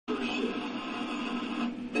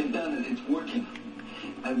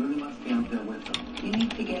You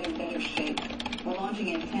need to get in better shape. We're launching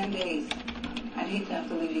in 10 days. I'd hate to have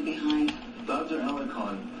to leave you behind. Dr.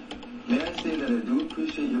 Alarcon, may I say that I do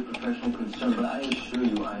appreciate your professional concern, but I assure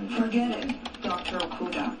you I'm... Forget it, Dr.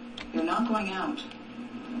 Okuda. You're not going out.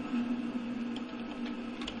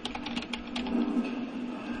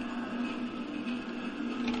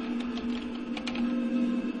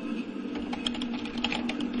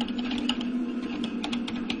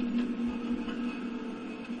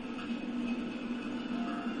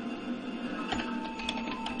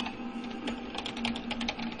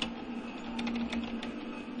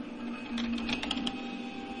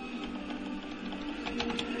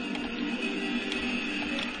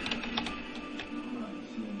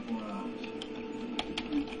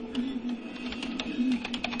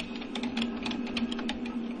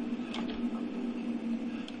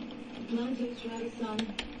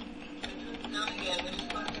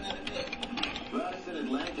 Radisson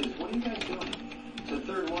Atlantis, what are you guys doing? It's the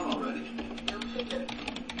third one already. No ticket.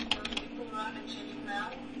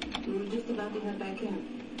 We were just about to head back in.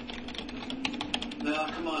 No,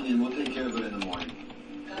 come on in. We'll take care of it in the morning.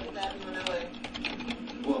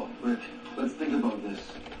 Whoa, Rick, let's think about this.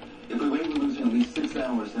 If we wait, we're losing at least 6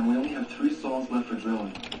 hours, and we only have 3 sols left for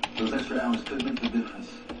drilling. Those extra hours could make the difference.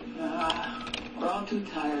 We're all too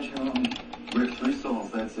tired, Jerome. Rick, 3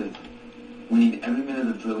 sols, that's it. We need every minute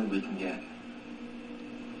of drilling we can get.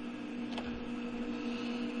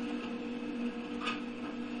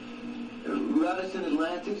 Radisson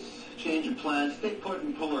Atlantis, change of plans. Stay put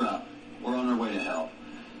and pull her up. We're on our way to hell.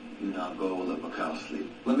 You now go, we'll let Macau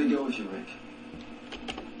sleep. Let me go with you, Rick.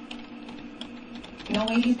 No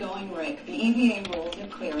way he's going, Rick. The EVA rules are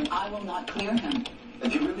clear, and I will not clear him.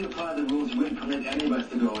 If you really applied the rules, you wouldn't permit any of us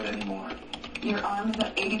to go in anymore. Your arm is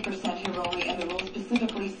at 80% here, Rolly, and the rules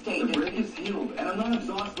specifically state the break is healed, and I'm not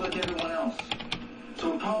exhausted like everyone else.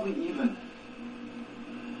 So we're probably even.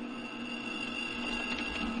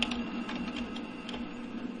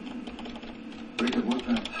 Rick, I've worked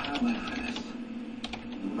on a timeline for this.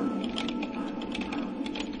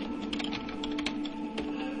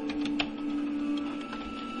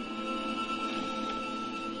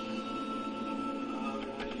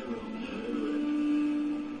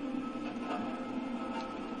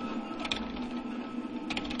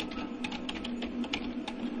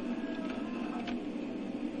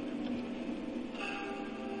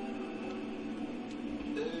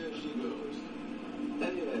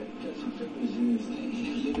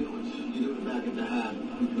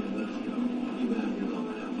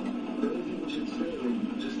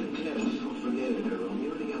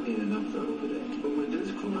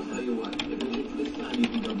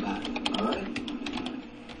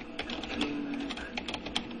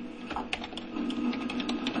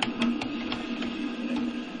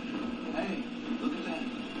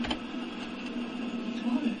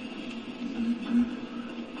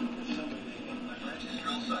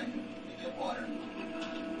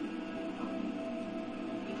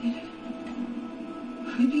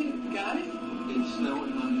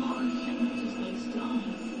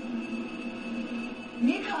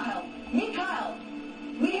 Mikhail!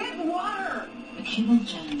 We hit water! The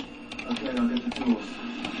cable's jammed. Okay, I'll get the tools.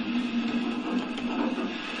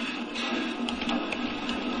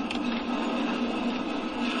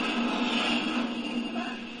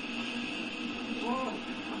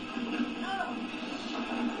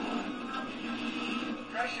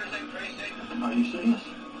 Pressure's increasing. Are you serious?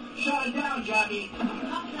 Shut it down, Jackie.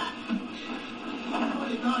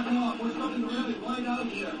 Everybody back off. We're starting to really light out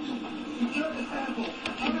here. Secure the sample.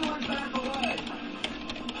 Everyone back away.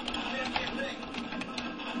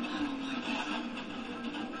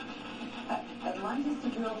 Atlantis to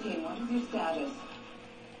drill team, what is your status?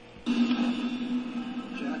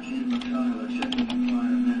 Jackie and Mikhail are checking the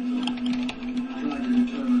environmental. Trying to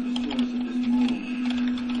determine the source of this mold.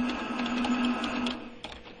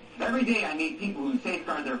 Every day I meet people who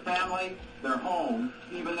safeguard their family, their home,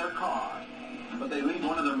 even their car. But they leave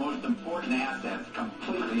one of their most important assets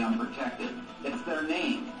completely unprotected. It's their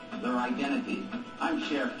name, their identity. I'm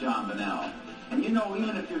Sheriff John Bonnell. And you know,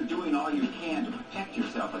 even if you're doing all you can to protect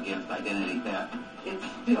yourself against identity theft, it's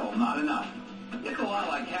still not enough. It's a lot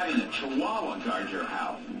like having a chihuahua guard your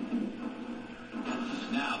house.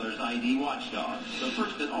 Now there's ID Watchdog, the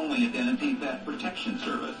first and only identity theft protection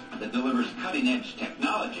service that delivers cutting-edge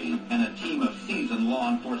technology and a team of seasoned law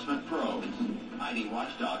enforcement pros. ID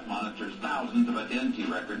Watchdog monitors thousands of identity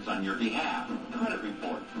records on your behalf, credit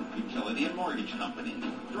reports, utility and mortgage companies,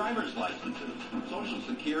 driver's licenses, Social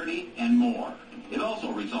Security, and more. It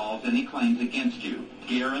also resolves any claims against you,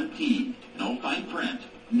 guaranteed. No fine print,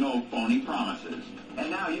 no phony promises. And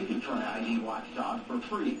now you can try ID Watchdog for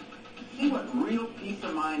free. See what real peace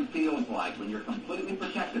of mind feels like when you're completely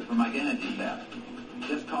protected from identity theft.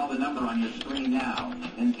 Just call the number on your screen now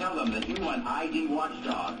and tell them that you want ID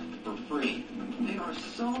Watchdog for free. There are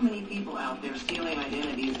so many people out there stealing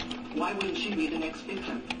identities. Why wouldn't you be the next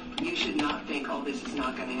victim? You should not think, oh, this is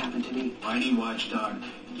not going to happen to me. ID Watchdog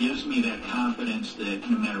gives me that confidence that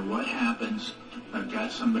no matter what happens, I've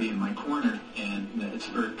got somebody in my corner, and it's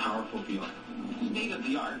a very powerful feeling.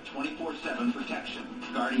 State-of-the-art 24/7 protection,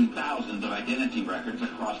 guarding thousands of identity records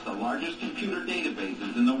across the largest computer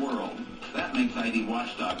databases in the world. That makes ID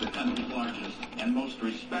Watchdog the country's largest and most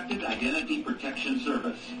respected identity protection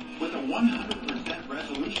service, with a 100%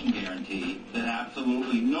 resolution guarantee that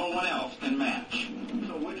absolutely no one else can match.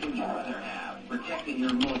 So which would you rather have, protecting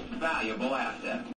your most valuable asset?